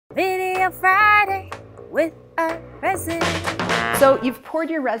Video Friday with ArtResin. So you've poured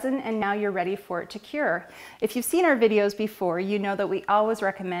your resin and now you're ready for it to cure. If you've seen our videos before, you know that we always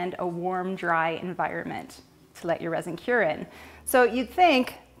recommend a warm, dry environment to let your resin cure in. So you'd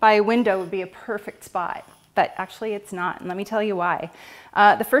think by a window would be a perfect spot, but actually it's not, and let me tell you why.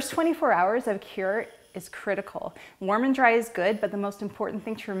 The first 24 hours of cure is critical. Warm and dry is good, but the most important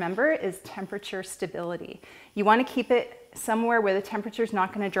thing to remember is temperature stability. You want to keep it somewhere where the temperature is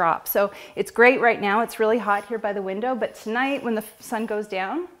not going to drop. So it's great right now, it's really hot here by the window, but tonight when the sun goes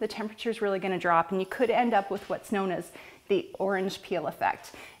down, the temperature is really going to drop, and you could end up with what's known as the orange peel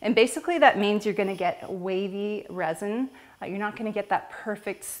effect. And basically that means you're going to get wavy resin. You're not going to get that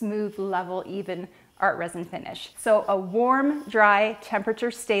perfect, smooth, level, even art resin finish. So a warm, dry,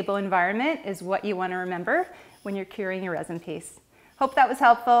 temperature stable environment is what you want to remember when you're curing your resin piece. Hope that was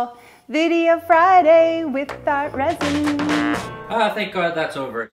helpful. Video Friday with ArtResin. Thank God that's over.